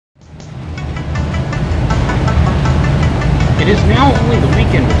It is now only the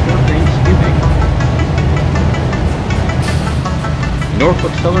weekend before Thanksgiving. The Norfolk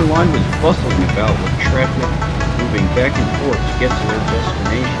Southern line was bustling about with traffic moving back and forth to get to their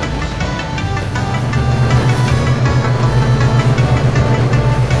destinations.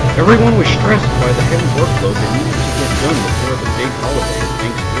 Everyone was stressed by the heavy workload that needed to get done before the big holiday of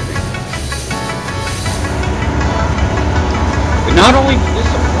Thanksgiving. But not only did this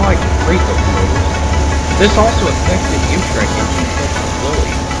apply to freight locomotives, this also affected Amtrak engines such as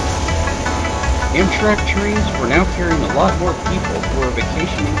Lily. Amtrak trains were now carrying a lot more people who were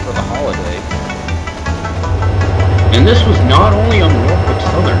vacationing for the holiday. And this was not only on Norfolk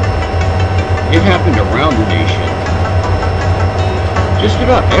Southern, it happened around the nation. Just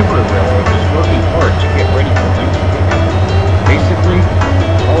about every railroad was working hard to get ready for Thanksgiving. Basically,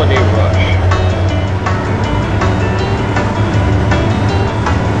 holiday rush.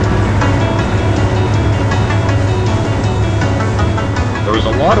 There was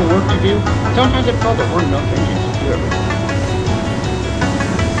a lot of work to do. Sometimes it felt there weren't enough engines to do everything.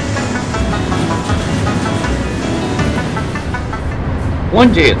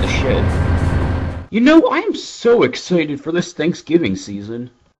 One day at the shed, you know, I am so excited for this Thanksgiving season.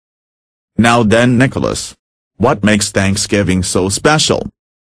 Now then, Nicholas, what makes Thanksgiving so special?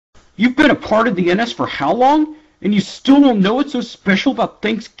 You've been a part of the NS for how long? And you still don't know what's so special about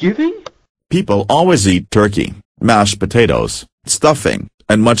Thanksgiving? People always eat turkey, mashed potatoes, stuffing,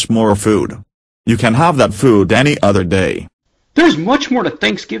 and much more food. You can have that food any other day. There's much more to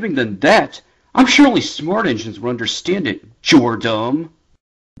Thanksgiving than that. I'm sure only smart engines would understand it, Jordan.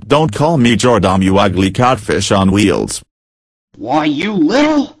 Don't call me Jordan, you ugly catfish on wheels. Why, you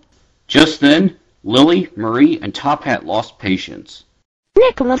little... Just then, Lily, Marie, and Top Hat lost patience.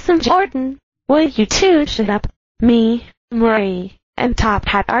 Nicholas and Jordan, will you two shut up? Me, Marie, and Top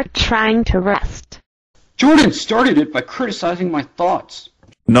Hat are trying to rest. Jordan started it by criticizing my thoughts.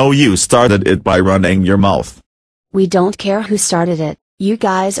 No, you started it by running your mouth. We don't care who started it, you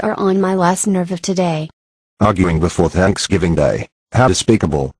guys are on my last nerve of today. Arguing before Thanksgiving Day. How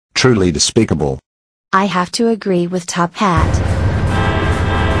despicable, truly despicable. I have to agree with Top Hat.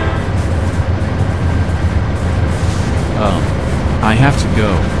 I have to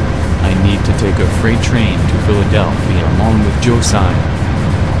go. I need to take a freight train to Philadelphia along with Josiah.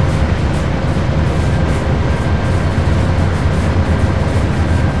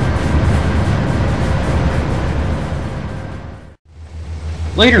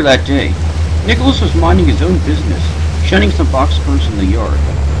 Later that day, Nicholas was minding his own business, shunning some boxcars in the yard.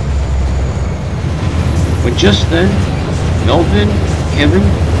 When just then, Melvin, Kevin,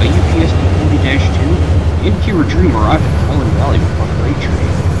 a UPS 40-2, and Kira Dream arrived at Highland Valley with a freight train.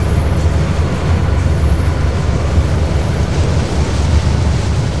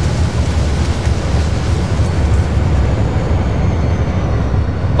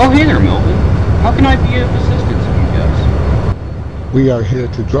 Oh, hey there, Melvin. How can I be of assistance to you guys? We are here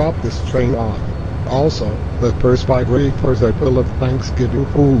to drop this train off. Also, the first 5 reefers are full of Thanksgiving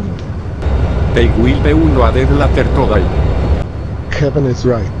food. Kevin is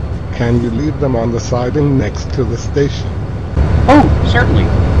right. Can you leave them on the siding next to the station? Oh, certainly.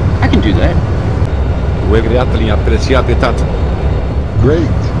 I can do that. Great.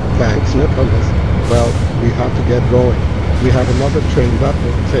 Thanks, Nicholas. Well, we have to get going. We have another train that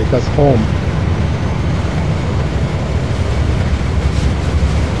will take us home.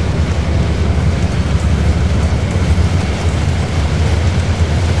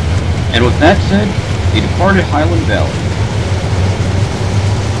 And with that said, they departed Highland Valley.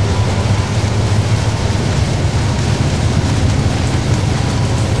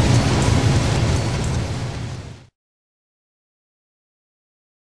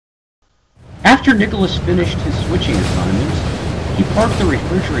 After Nicholas finished his switching assignments, he parked the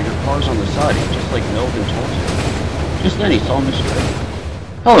refrigerator cars on the siding, just like Melvin told him. Just then he saw Mr.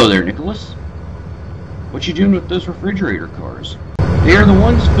 Edward. Hello there, Nicholas. What you doing with those refrigerator cars? They are the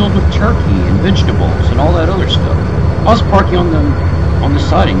ones filled with turkey and vegetables and all that other stuff. I was parking on them on the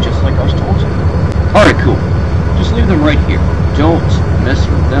siding just like I was told to. Alright, cool. Just leave them right here. Don't mess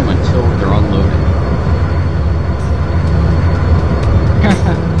with them until they're unloaded.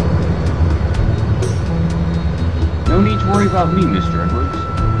 No need to worry about me, Mr. Edwards.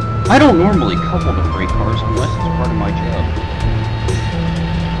 I don't normally couple the freight cars unless it's part of my job.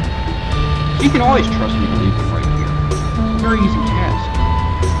 So you can always trust me to leave them right here. Very easy task.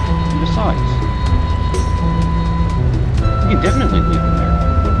 And besides, you can definitely leave them there.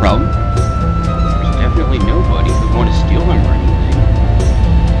 No problem. There's definitely nobody who'd want to steal them or anything.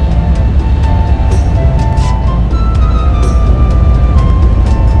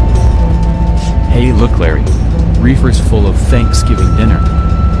 Hey, look, Larry. reefers full of Thanksgiving dinner.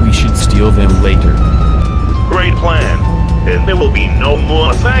 We should steal them later. Great plan. And there will be no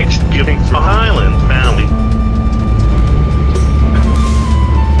more Thanksgiving for Highland Valley.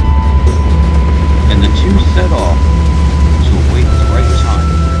 And the two set off to await the right time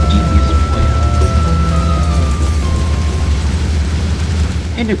for a devious plan.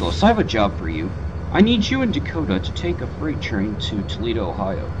 Hey Nicholas, I have a job for you. I need you and Dakota to take a freight train to Toledo,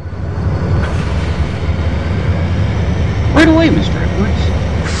 Ohio. Right away, Mr. Edwards.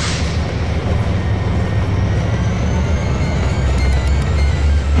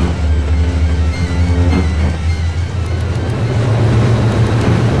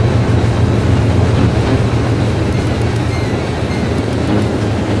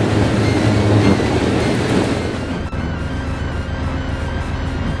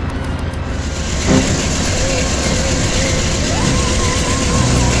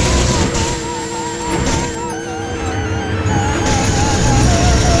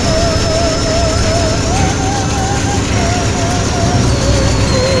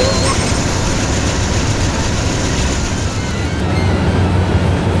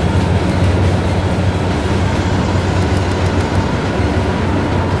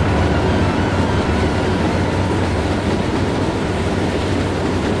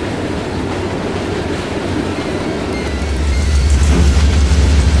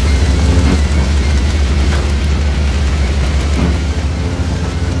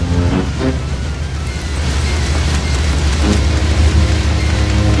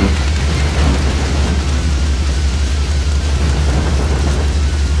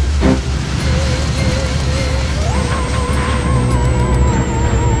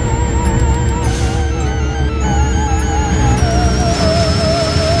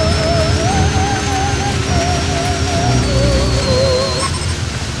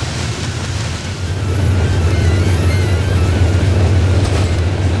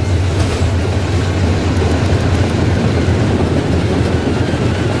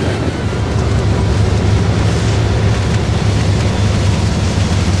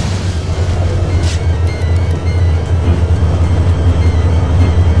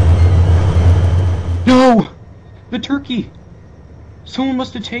 The turkey! Someone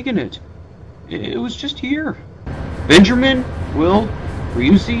must have taken it. It was just here. Benjamin, Will,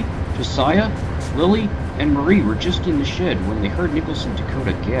 Ryusei, Josiah, Lily, and Marie were just in the shed when they heard Nicholas and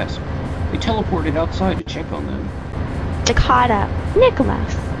Dakota gasp. They teleported outside to check on them. Dakota,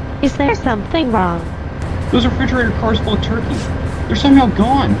 Nicholas, is there something wrong? Those refrigerator cars full of turkey. They're somehow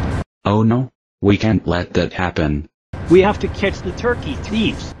gone. Oh no. We can't let that happen. We have to catch the turkey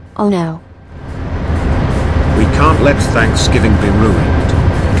thieves. Oh no. We can't let Thanksgiving be ruined.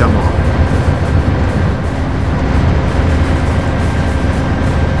 Come on.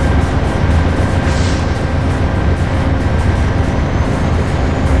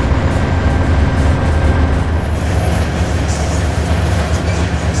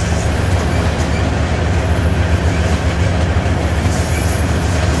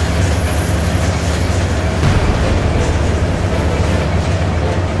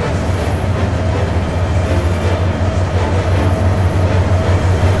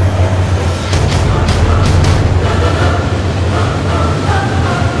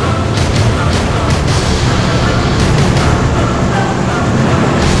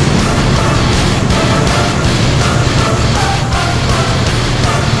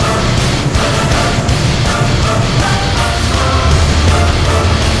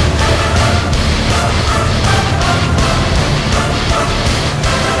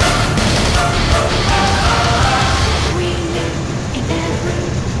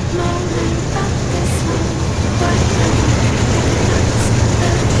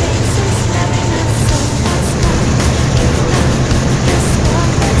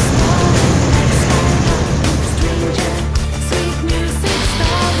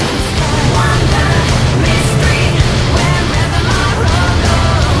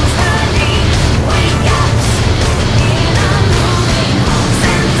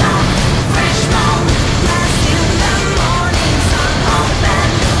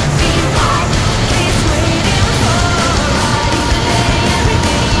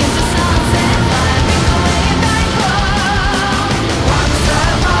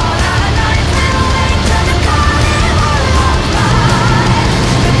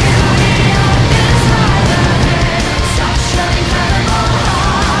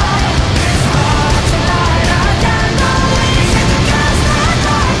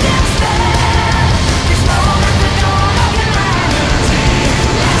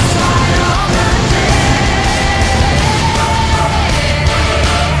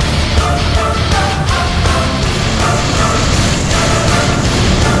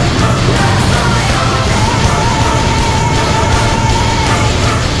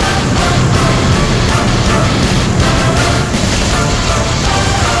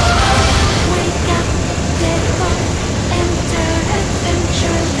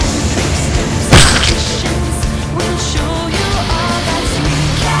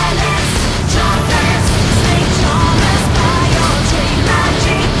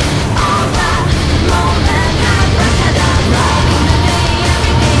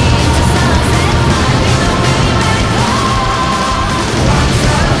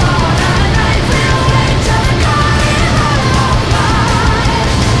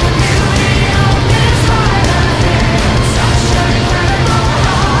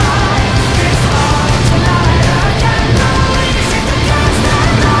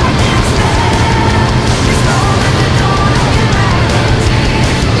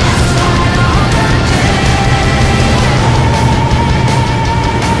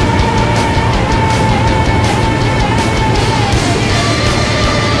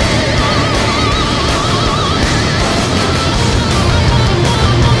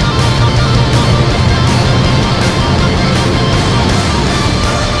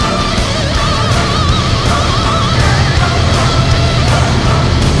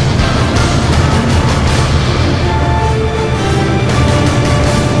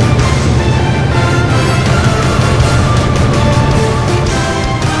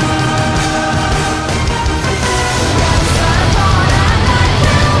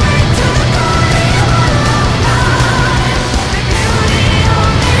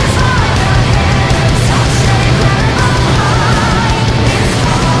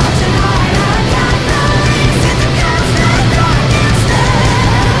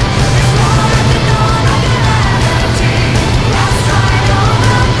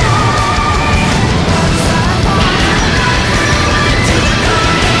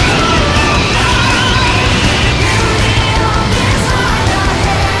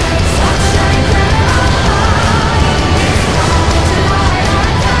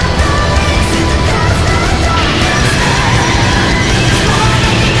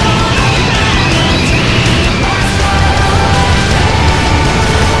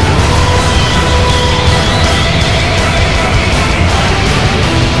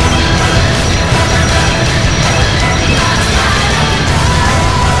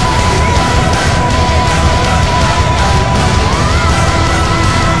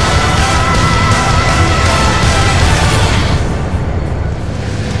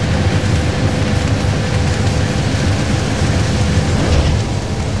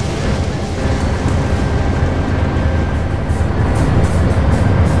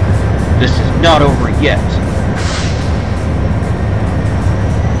 not over yet.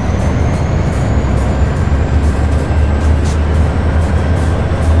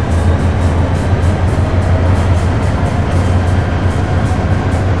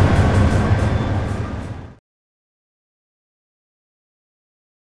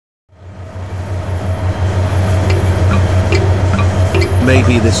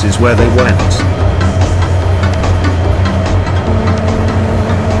 Maybe this is where they went.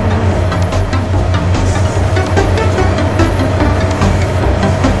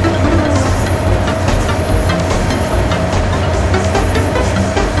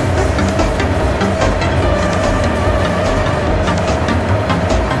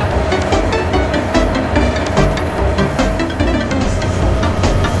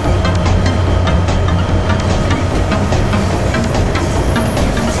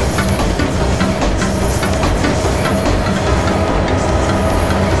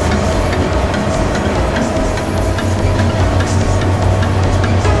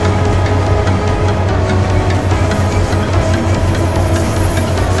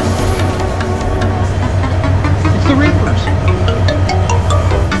 The reefers!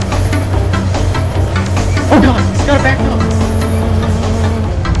 Oh god, gotta back up!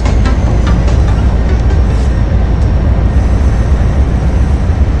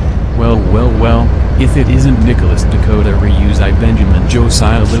 Well, if it isn't Nicholas, Dakota, Ryusei, Benjamin,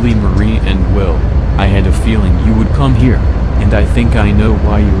 Josiah, Lily, Marie, and Will, I had a feeling you would come here, and I think I know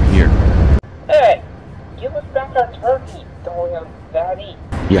why you're here. Hey, give us back our turkey, Daddy.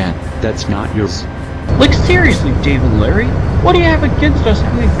 Yeah, that's not yours. Like seriously, Dave and Larry, what do you have against us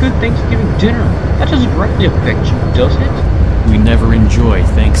having a good Thanksgiving dinner? That doesn't directly affect you, does it? We never enjoy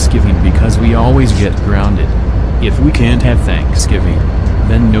Thanksgiving because we always get grounded. If we can't have Thanksgiving,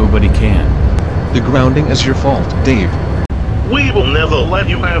 then nobody can. The grounding is your fault, Dave. We will never let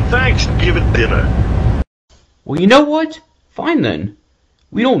you have Thanksgiving dinner. Well, you know what? Fine then.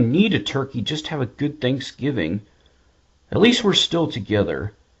 We don't need a turkey just to have a good Thanksgiving. At least we're still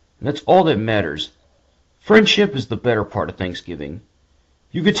together. And that's all that matters. Friendship is the better part of Thanksgiving.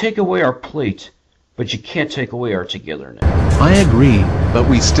 You could take away our plate, but you can't take away our togetherness. I agree, but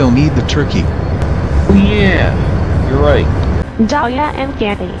we still need the turkey. Oh yeah, you're right. Dahlia and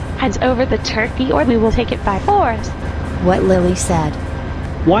Gabby, hands over the turkey or we will take it by force. What Lily said.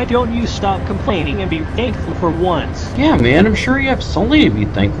 Why don't you stop complaining and be thankful for once? Yeah, man, I'm sure you have something to be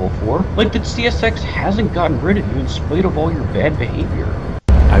thankful for. Like that CSX hasn't gotten rid of you in spite of all your bad behavior.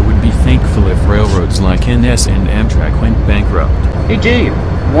 I would be thankful if railroads like NS and Amtrak went bankrupt. Hey Dave,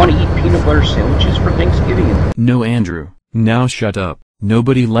 want to eat peanut butter sandwiches for Thanksgiving? No, Andrew, now shut up.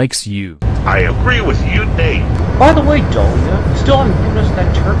 Nobody likes you. I agree with you, Dave. By the way, Dahlia, you still haven't given us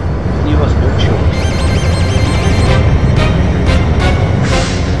that turkey. Leave us no choice.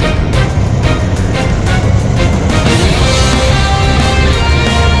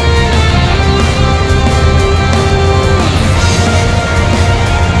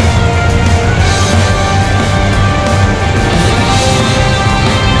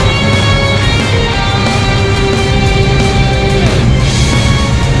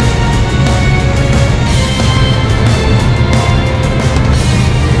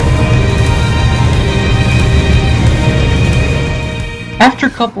 After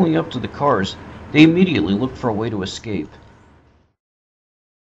coupling up to the cars, they immediately looked for a way to escape.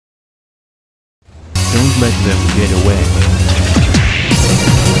 Don't let them get away.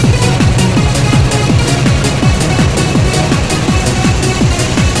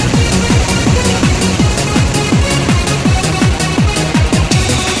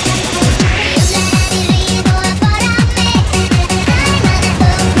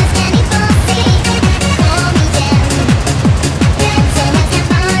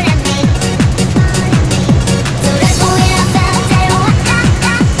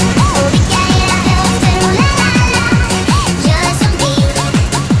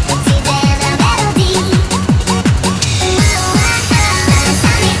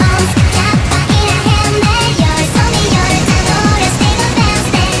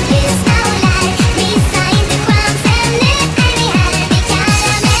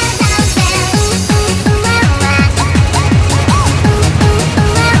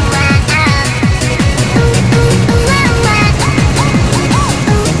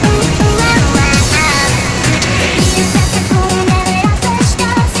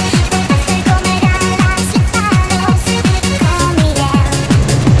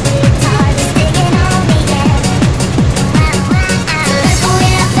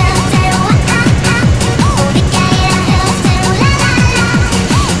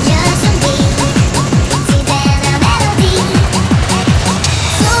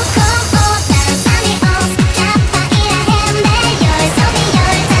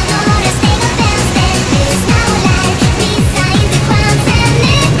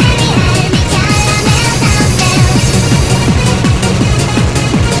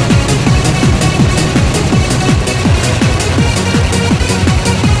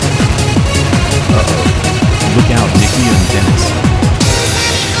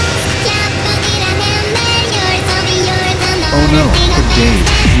 Dave,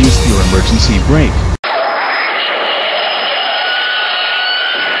 use your emergency brake.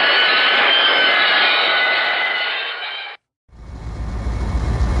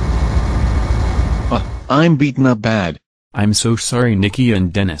 I'm beaten up bad. I'm so sorry, Nikki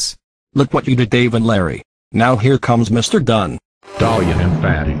and Dennis. Look what you did, Dave and Larry. Now here comes Mr. Dunn. Dahlia and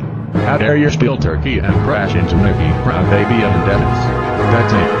Fatty. How dare you steal turkey and crash into Nikki, Proud Baby and Dennis.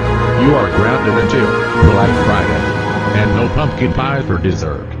 That's it. You are grounded until Black Friday. And no pumpkin pie for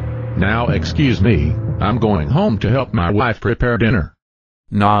dessert. Now excuse me, I'm going home to help my wife prepare dinner.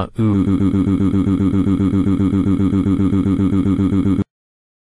 Nah.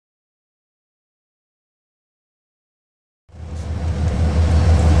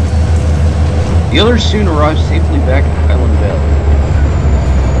 The others soon arrived safely back at Highland Valley.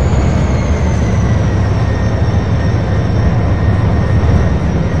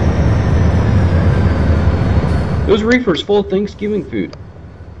 Those reefers full of Thanksgiving food.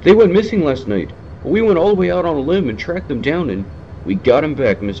 They went missing last night, but we went all the way out on a limb and tracked them down, and we got them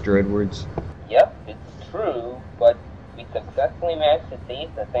back, Mr. Edwards. Yep, it's true, but we successfully managed to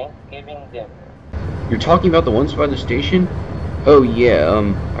save the Thanksgiving dinner. You're talking about the ones by the station? Oh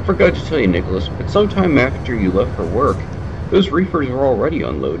yeah, I forgot to tell you, Nicholas, but sometime after you left for work, those reefers were already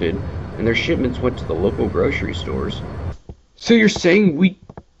unloaded, and their shipments went to the local grocery stores. So you're saying we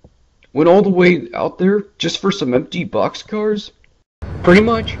went all the way out there just for some empty boxcars? Pretty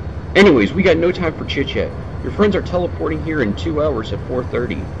much. Anyways, we got no time for chit-chat. Your friends are teleporting here in 2 hours at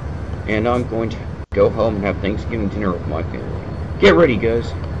 4:30, and I'm going to go home and have Thanksgiving dinner with my family. Get ready,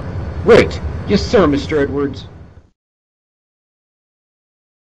 guys. Right. Yes, sir, Mr. Edwards.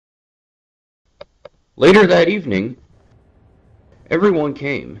 Later that evening, everyone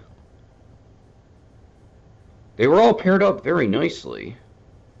came. They were all paired up very nicely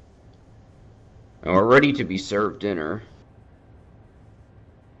and were ready to be served dinner.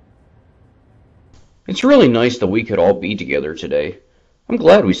 It's really nice that we could all be together today. I'm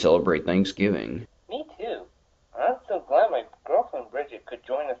glad we celebrate Thanksgiving. Me too. I'm so glad my girlfriend Bridget could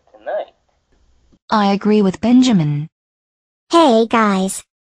join us tonight. I agree with Benjamin. Hey guys.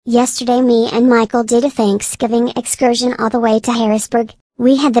 Yesterday me and Michael did a Thanksgiving excursion all the way to Harrisburg.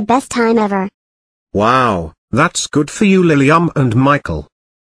 We had the best time ever. Wow, that's good for you, Lilium and Michael.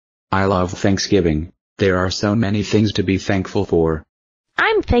 I love Thanksgiving. There are so many things to be thankful for.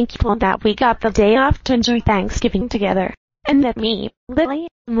 I'm thankful that we got the day off to enjoy Thanksgiving together, and that me, Lily,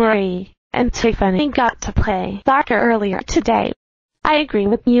 Marie, and Tiffany got to play soccer earlier today. I agree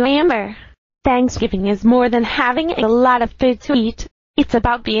with you, Amber. Thanksgiving is more than having a lot of food to eat. It's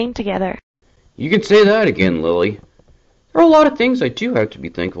about being together. You can say that again, Lily. There are a lot of things I do have to be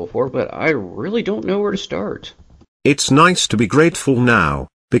thankful for, but I really don't know where to start. It's nice to be grateful now,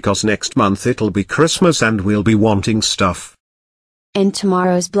 because next month it'll be Christmas and we'll be wanting stuff. And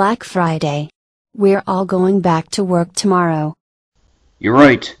tomorrow's Black Friday. We're all going back to work tomorrow. You're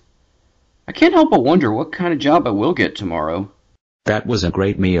right. I can't help but wonder what kind of job I will get tomorrow. That was a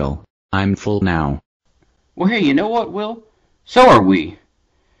great meal. I'm full now. Well, hey, you know what, Will? So are we.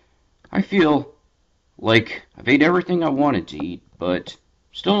 I feel like I've ate everything I wanted to eat, but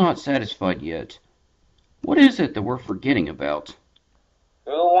still not satisfied yet. What is it that we're forgetting about?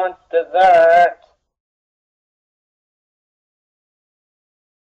 Who wants dessert?